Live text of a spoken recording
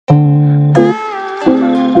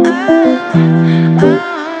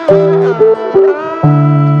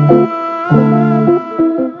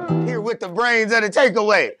brains of the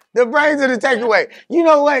takeaway. The brains of the takeaway. You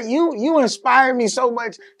know what? You inspired me so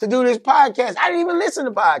much to do this podcast. I didn't even listen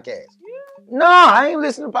to podcasts. No, I ain't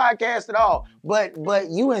listen to podcasts at all. But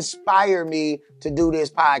you inspire me to do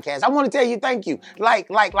this podcast. I want to tell you thank you. Like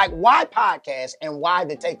why podcast and why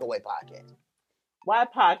the Takeaway podcast? Why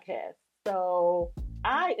podcast? So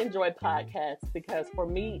I enjoy podcasts because for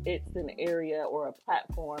me, it's an area or a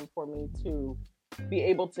platform for me to be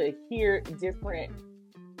able to hear different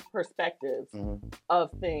perspectives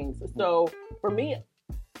of things. So for me,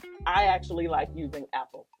 I actually like using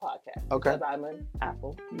Apple Podcasts. Okay. Because I'm an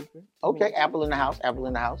Apple user. Okay, Apple in the house. Apple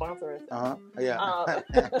in the house. Sponsor us. Yeah.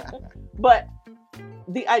 But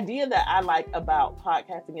the idea that I like about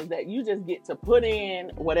podcasting is that you just get to put in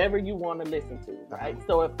whatever you want to listen to, right?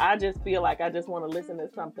 So if I just feel like I just want to listen to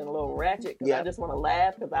something a little ratchet, because I just want to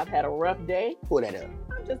laugh because I've had a rough day, pull that up.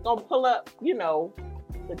 I'm just going to pull up,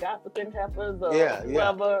 the Gossiping Heifers or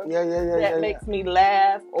whoever that makes me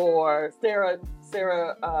laugh, or Sarah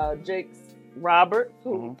Jakes Roberts,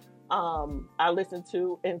 who I listen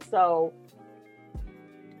to. And so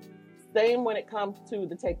same when it comes to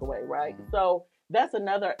the takeaway, right? So that's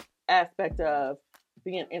another aspect of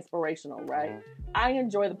being inspirational, right? I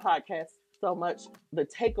enjoy the podcast so much, the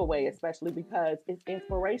takeaway especially, because it's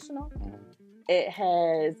inspirational. It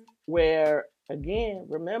has where, again,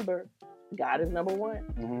 remember, God is number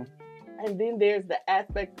one. And then there's the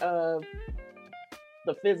aspect of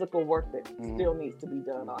the physical work that still needs to be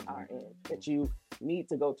done on our end, that you need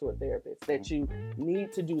to go to a therapist, that you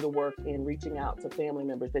need to do the work in reaching out to family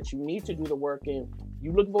members, that you need to do the work in,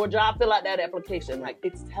 you look for a job, fill out that application. Like,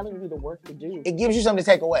 it's telling you the work to do. It gives you something to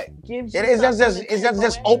take away. It doesn't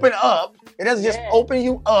just open up. It doesn't just open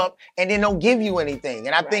you up and then don't give you anything.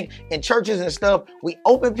 And I think in churches and stuff, we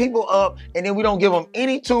open people up and then we don't give them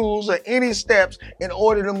any tools or any steps in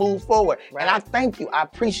order to move forward. And I thank you. I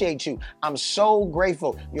appreciate you. I'm so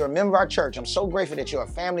grateful. You're a member of our church. I'm so grateful that you're a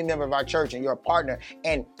family member of our church and you're a partner.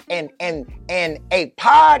 And a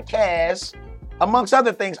podcast, amongst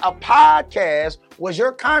other things, a podcast was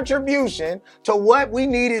your contribution to what we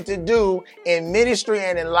needed to do in ministry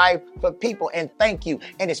and in life for people. And thank you.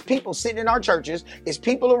 And it's people sitting in our churches, it's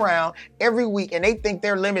people around every week, and they think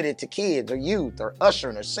they're limited to kids or youth or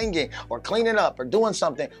ushering or singing or cleaning up or doing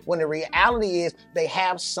something, when the reality is they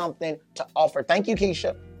have something to offer. Thank you,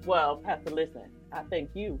 Keisha. Well, Pastor, listen, I thank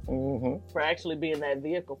you for actually being that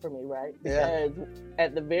vehicle for me, right? Because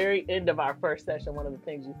at the very end of our first session, one of the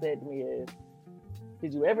things you said to me is,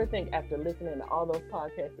 did you ever think after listening to all those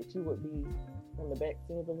podcasts that you would be on the back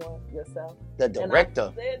scene of the one yourself? The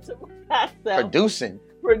director. And I said to myself,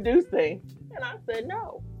 producing. And I said,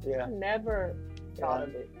 no. I never thought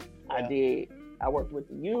of it. I worked with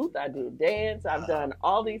the youth. I did dance. I've done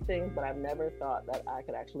all these things, but I've never thought that I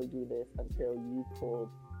could actually do this until you pulled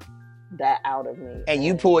that out of me. And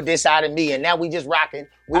you pulled this out of me, and now we just rocking.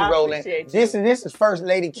 We rolling. This is First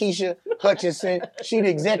Lady Keisha Hutchinson. She the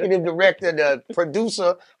executive director, the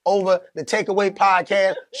producer over the Takeaway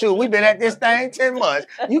podcast. Shoot, we've been at this thing 10 months.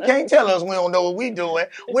 You can't tell us we don't know what we doing.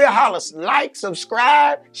 We'll holler, like,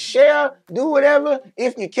 subscribe, share, do whatever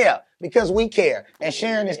if you care. Because we care. And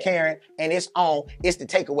sharing is caring, and it's on. It's the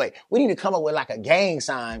Takeaway. We need to come up with like a gang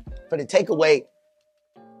sign for the Takeaway.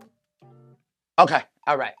 Okay.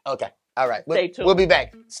 All right. Okay. All right. Stay tuned. We'll be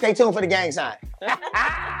back. Stay tuned for the gang sign.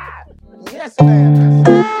 Yes,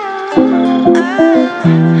 ma'am.